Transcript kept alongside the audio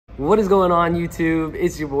What is going on, YouTube?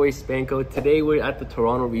 It's your boy Spanko. Today we're at the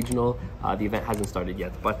Toronto Regional. The event hasn't started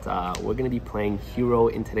yet, but we're gonna be playing Hero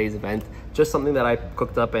in today's event. Just something that I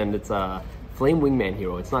cooked up, and it's a Flame Wingman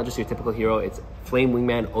Hero. It's not just your typical hero, it's Flame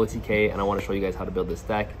Wingman OTK, and I want to show you guys how to build this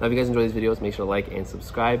deck. Now, if you guys enjoy these videos, make sure to like and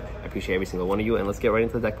subscribe. I appreciate every single one of you, and let's get right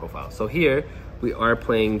into the deck profile. So here, we are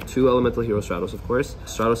playing 2 Elemental Hero Stratos, of course.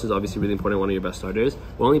 Stratos is obviously really important, one of your best starters.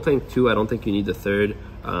 We're only playing 2, I don't think you need the 3rd.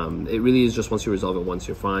 It really is just once you resolve it once,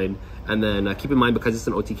 you're fine. And then keep in mind, because it's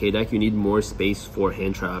an OTK deck, you need more space for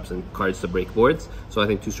hand traps and cards to break boards. So I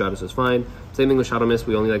think 2 Stratos is fine. Same thing with Shadow Mist,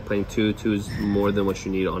 we only like playing 2. 2 is more than what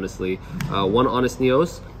you need, honestly. 1 Honest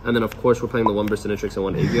Neos, and then of course we're playing the 1 Burstinatrix and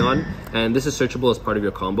 1 Avion. And this is searchable as part of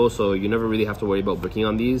your combo, so you never really have to worry about bricking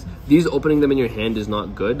on these. These opening them in your hand is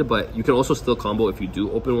not good, but you can also still combo if you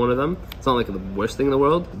do open one of them. It's not like the worst thing in the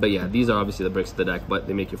world, but yeah, these are obviously the bricks of the deck, but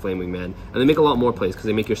they make your Flame Wingman, and they make a lot more plays because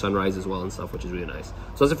they make your Sunrise as well and stuff, which is really nice.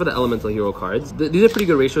 So that's it for the Elemental Hero cards. These are pretty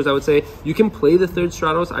good ratios, I would say. You can play the 3rd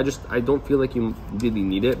Stratos, I don't feel like you really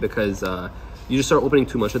need it, because you just start opening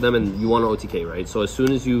too much of them and you want to OTK, right? So as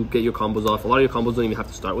soon as you get your combos off, a lot of your combos don't even have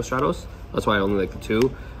to start with Stratos. That's why I only like the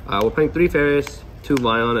 2. We're playing 3 Ferris, 2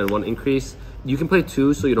 Vion, and 1 Increase. You can play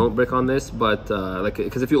 2 so you don't brick on this, but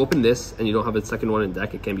because if you open this and you don't have a second one in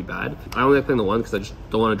deck, it can be bad. I only like playing the 1 because I just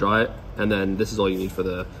don't want to draw it, and then this is all you need for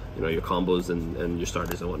the your combos and your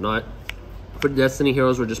starters and whatnot. For Destiny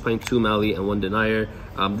Heroes, we're just playing 2 Mali and 1 Denier.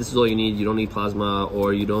 This is all you need. You don't need Plasma,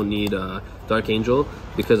 or you don't need Dark Angel,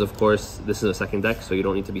 because of course this is a second deck, so you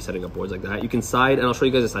don't need to be setting up boards like that. You can side, and I'll show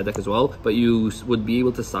you guys a side deck as well, but you would be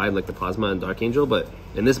able to side like the Plasma and Dark Angel, but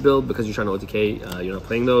in this build, because you're trying to OTK, you're not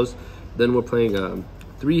playing those. Then we're playing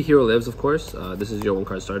 3 Hero Lives, of course. This is your 1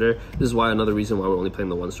 card starter. This is why another reason why we're only playing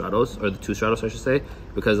the 1 Stratos, or the 2 Stratos I should say,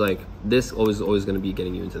 because like this always going to be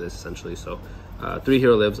getting you into this essentially. So 3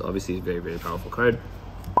 Hero Lives, obviously a very, very powerful card.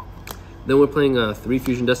 Then we're playing 3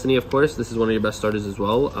 Fusion Destiny, of course. This is one of your best starters as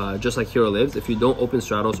well. Just like Hero Lives, if you don't open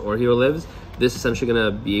Stratos or Hero Lives, this is essentially going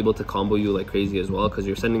to be able to combo you like crazy as well, because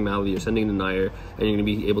you're sending Mali, you're sending Denier, and you're going to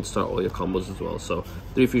be able to start all your combos as well. So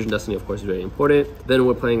 3 Fusion Destiny, of course, is very important. Then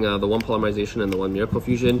we're playing the 1 Polymerization and the 1 Miracle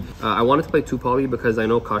Fusion. I wanted to play 2 Poly because I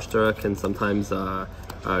know Kashtara can sometimes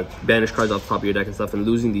banish cards off the top of your deck and stuff, and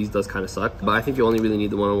losing these does kind of suck. But I think you only really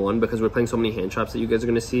need the 1-on-1 because we're playing so many hand traps that you guys are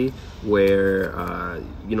going to see, where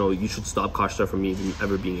you should stop Kashtara from even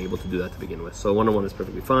ever being able to do that to begin with. So 1-on-1 is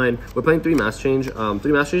perfectly fine. We're playing 3 Mass Change.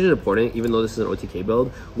 3 Mass Change is important, even though this is an OTK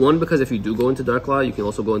build. 1, because if you do go into Dark Law, you can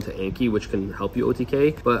also go into Anki, which can help you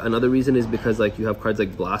OTK. But another reason is because like you have cards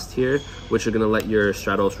like Blast here, which are going to let your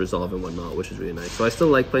Stratos resolve and whatnot, which is really nice. So I still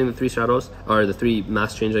like playing the 3 Stratos, or the 3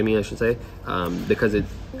 Mass Change, I should say, because it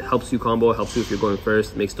helps you combo, helps you if you're going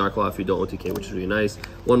first, makes Dark Law if you don't OTK, which is really nice.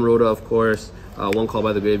 1 Rhoda, of course. 1 Call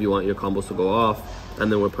by the Grave, you want your combos to go off.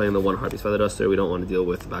 And then we're playing the 1 Harpy's Feather Duster. We don't want to deal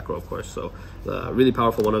with the back row, of course. So really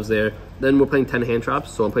powerful one-ofs there. Then we're playing 10 hand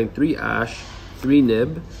traps. So I'm playing 3 Ash, 3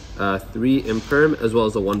 Nib, 3 Imperm, as well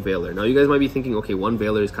as the 1 Veiler. Now you guys might be thinking, okay, 1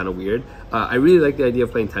 Veiler is kind of weird. I really like the idea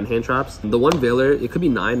of playing 10 hand traps. The 1 Veiler, it could be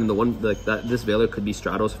 9, and the one like that, this Veiler could be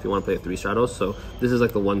Stratos if you want to play a 3 Stratos. So this is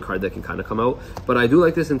like the 1 card that can kind of come out. But I do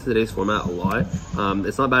like this in today's format a lot.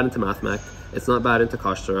 It's not bad into Mathmech. It's not bad into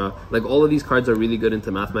Kashtara. Like all of these cards are really good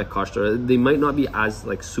into Mathmech, Kashtara. They might not be as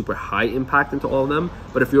like super high impact into all of them,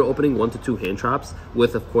 but if you're opening 1 to 2 hand traps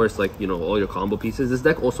with, of course, like all your combo pieces, this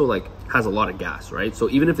deck also like has a lot of gas, right? So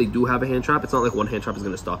even if they do have a hand trap, it's not like 1 hand trap is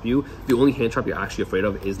going to stop you. The only hand trap you're actually afraid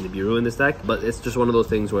of is Nibiru in this deck, but it's just one of those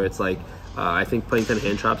things where it's like I think playing 10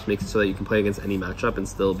 hand traps makes it so that you can play against any matchup and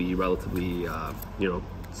still be relatively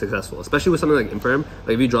successful, especially with something like Imperm.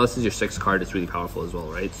 Like if you draw this as your 6th card, it's really powerful as well,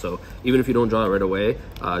 right? So even if you don't draw it right away,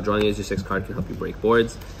 drawing it as your 6th card can help you break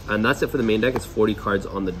boards. And that's it for the main deck. It's 40 cards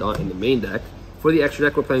on the dot in the main deck. For the extra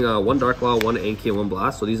deck, we're playing 1 Dark Law, 1 Anki, and 1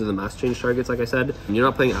 Blast. So these are the Mass Change targets, like I said. And you're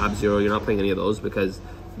not playing Ab-Zero, you're not playing any of those, because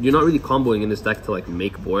you're not really comboing in this deck to like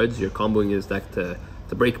make boards. You're comboing in this deck to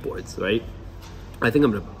break boards, right? I think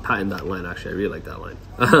I'm going to patent that line, actually. I really like that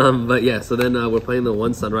line. But yeah, so then we're playing the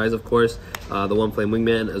 1 Sunrise, of course, the 1 Flame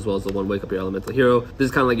Wingman, as well as the 1 Wake Up Your Elemental Hero. This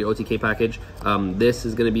is kind of like your OTK package. This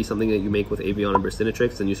is going to be something that you make with Avion and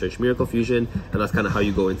Burstinatrix, and you search Miracle Fusion, and that's kind of how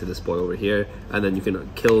you go into this boy over here. And then you can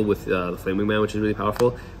kill with the Flame Wingman, which is really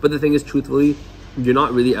powerful. But the thing is, truthfully, you're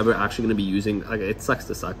not really ever actually going to be using, like, it sucks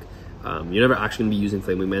to suck. You're never actually going to be using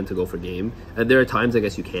Flame Wingman to go for game. And there are times I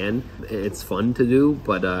guess you can. It's fun to do,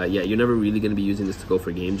 but yeah, you're never really going to be using this to go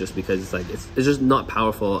for game, just because it's like it's just not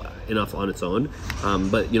powerful enough on its own.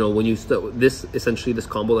 But you know, when you this essentially this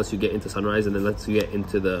combo lets you get into Sunrise, and then lets you get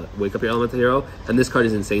into the Wake Up Your Elemental Hero, and this card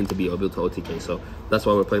is insane to be able to OTK. So that's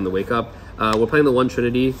why we're playing the Wake Up. We're playing the 1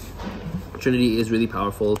 Trinity. Trinity is really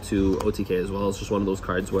powerful to OTK as well. It's just one of those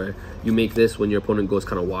cards where you make this when your opponent goes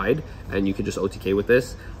kind of wide, and you can just OTK with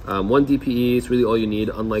this. 1 DPE is really all you need,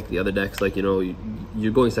 unlike the other decks. Like, you know,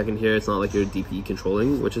 you're going second here. It's not like you're DPE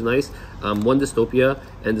controlling, which is nice. 1 Dystopia,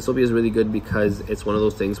 and Dystopia is really good because it's one of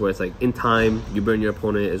those things where it's like in time, you burn your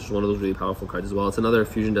opponent. It's just one of those really powerful cards as well. It's another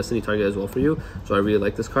Fusion Destiny target as well for you, so I really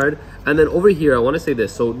like this card. And then over here, I want to say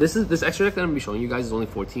this. So this extra deck that I'm going to be showing you guys is only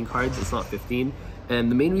 14 cards. It's not 15. And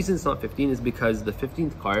the main reason it's not 15 is because the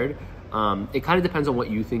 15th card, it kind of depends on what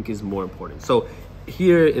you think is more important. So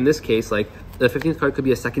here in this case, like, the 15th card could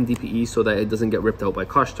be a second DPE so that it doesn't get ripped out by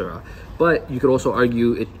Kashtara. But you could also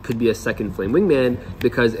argue it could be a second Flame Wingman,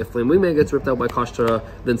 because if Flame Wingman gets ripped out by Kashtara,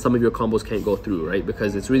 then some of your combos can't go through, right?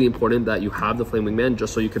 Because it's really important that you have the Flame Wingman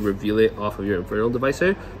just so you can reveal it off of your Infernal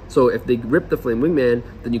Devicer. So if they rip the Flame Wingman,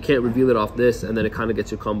 then you can't reveal it off this, and then it kind of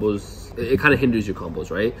gets your combos, it kind of hinders your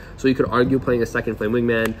combos, right? So you could argue playing a second Flame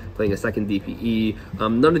Wingman, playing a second DPE.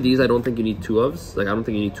 None of these I don't think you need 2 ofs. Like, I don't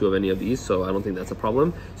think you need 2 of any of these, so I don't think that's a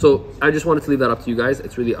problem. So I just wanted to leave that up to you guys.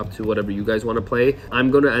 It's really up to whatever you guys want to play.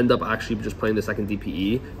 I'm going to end up actually just playing the second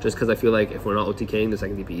DPE, just because I feel like if we're not OTKing, the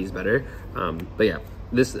second DPE is better. But yeah,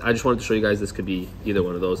 I just wanted to show you guys this could be either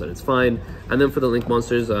one of those, and it's fine. And then for the Link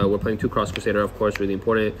monsters, we're playing 2 Cross Crusader, of course, really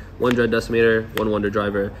important. 1 Dread Decimator, 1 Wonder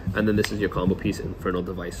Driver, and then this is your combo piece, Infernal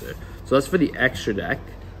Devicer. So that's for the extra deck.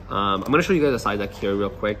 I'm going to show you guys a side deck here real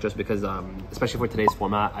quick, just because, especially for today's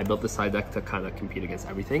format, I built this side deck to kind of compete against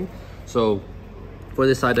everything. So for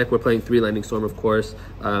this side deck, we're playing 3 Lightning Storm, of course.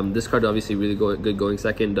 This card obviously really good going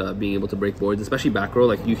second, being able to break boards, especially back row.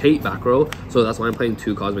 Like, you hate back row, so that's why I'm playing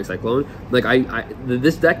 2 Cosmic Cyclone. Like,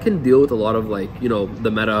 this deck can deal with a lot of, like, you know,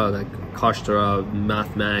 the meta, like Kashtara,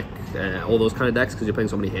 Mathmech, all those kind of decks, because you're playing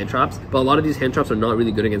so many hand traps. But a lot of these hand traps are not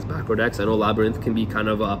really good against back row decks. I know Labyrinth can be kind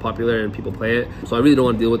of popular and people play it, so I really don't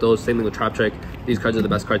want to deal with those. Same thing with Trap Trick. These cards are the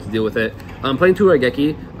best cards to deal with it. I'm playing 2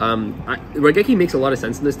 Raigeki. Raigeki makes a lot of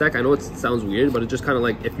sense in this deck. I know it sounds weird, but it's just kind of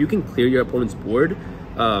like, if you can clear your opponent's board,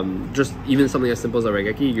 just even something as simple as a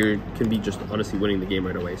Raigeki, you can be just honestly winning the game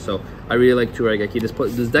right away. So I really like 2 Raigeki.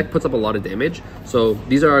 This deck puts up a lot of damage. So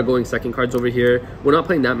these are our going second cards over here. We're not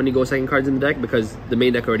playing that many go second cards in the deck because the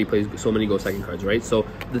main deck already plays so many go second cards, right? So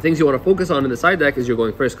the things you want to focus on in the side deck is your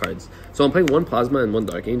going first cards. So I'm playing 1 Plasma and 1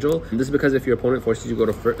 Dark Angel. And this is because if your opponent forces you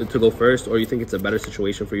to go first, or you think it's a better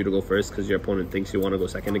situation for you to go first because your opponent thinks you want to go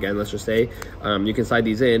second again, let's just say, you can slide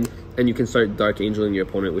these in and you can start Dark Angeling your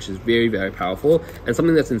opponent, which is very, very powerful. And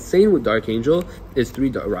something that's insane with Dark Angel is 3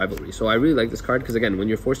 Rivalry. So I really like this card because, again, when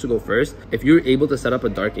you're forced to go first, if you're able to set up a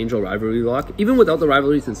Dark Angel Rivalry lock, even without the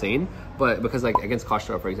rivalry, it's insane. But because, like, against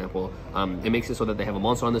Kashtara, for example, it makes it so that they have a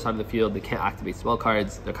monster on the side of the field, they can't activate spell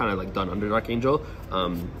cards, they're kind of like done under Dark Angel.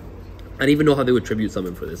 I didn't even know how they would tribute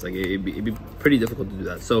summon for this. Like, it'd be pretty difficult to do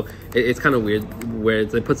that. So it's kind of weird where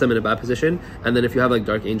it puts them in a bad position. And then if you have like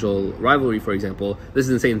Dark Angel Rivalry, for example, this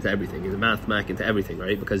is insane into everything. It's a Mathmech into everything,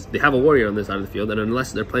 right? Because they have a warrior on this side of the field, and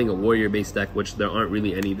unless they're playing a warrior-based deck, which there aren't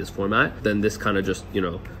really any in this format, then this kind of just, you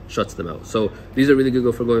know, shuts them out. So these are really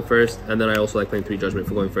good for going first. And then I also like playing 3 Judgment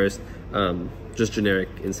for going first. Just generic,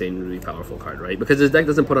 insane, really powerful card, right? Because this deck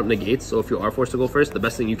doesn't put up negates, so if you are forced to go first, the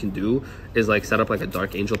best thing you can do is like set up like a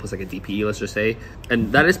Dark Angel plus like a DPE, let's just say.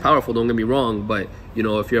 And that is powerful, don't get me wrong, but you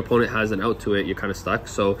know, if your opponent has an out to it, you're kind of stuck.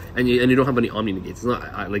 So, and you don't have any Omni negates. It's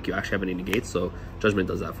not like you actually have any negates, so Judgment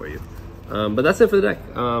does that for you. But that's it for the deck.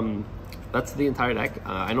 That's the entire deck.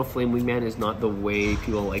 I know Flame Wingman is not the way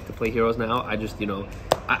people like to play heroes now. I just, you know,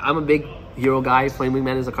 I'm a big hero guy. Flame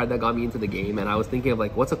Wingman is a card that got me into the game, and I was thinking of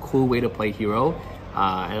like, what's a cool way to play hero?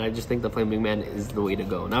 And I just think the Flame Wingman is the way to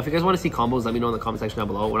go. Now, if you guys want to see combos, let me know in the comment section down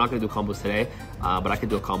below. We're not going to do combos today, but I could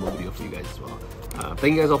do a combo video for you guys as well.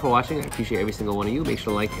 Thank you guys all for watching. I appreciate every single one of you. Make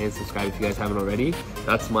sure to like and subscribe if you guys haven't already.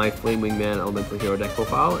 That's my Flame Wingman Elemental Hero deck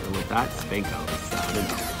profile. And with that,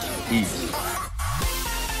 Spanko. Peace.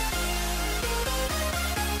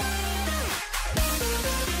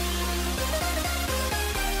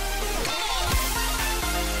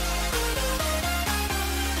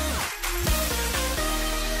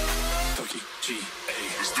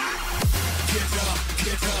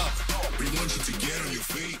 Get up, we want you to get on your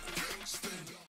feet.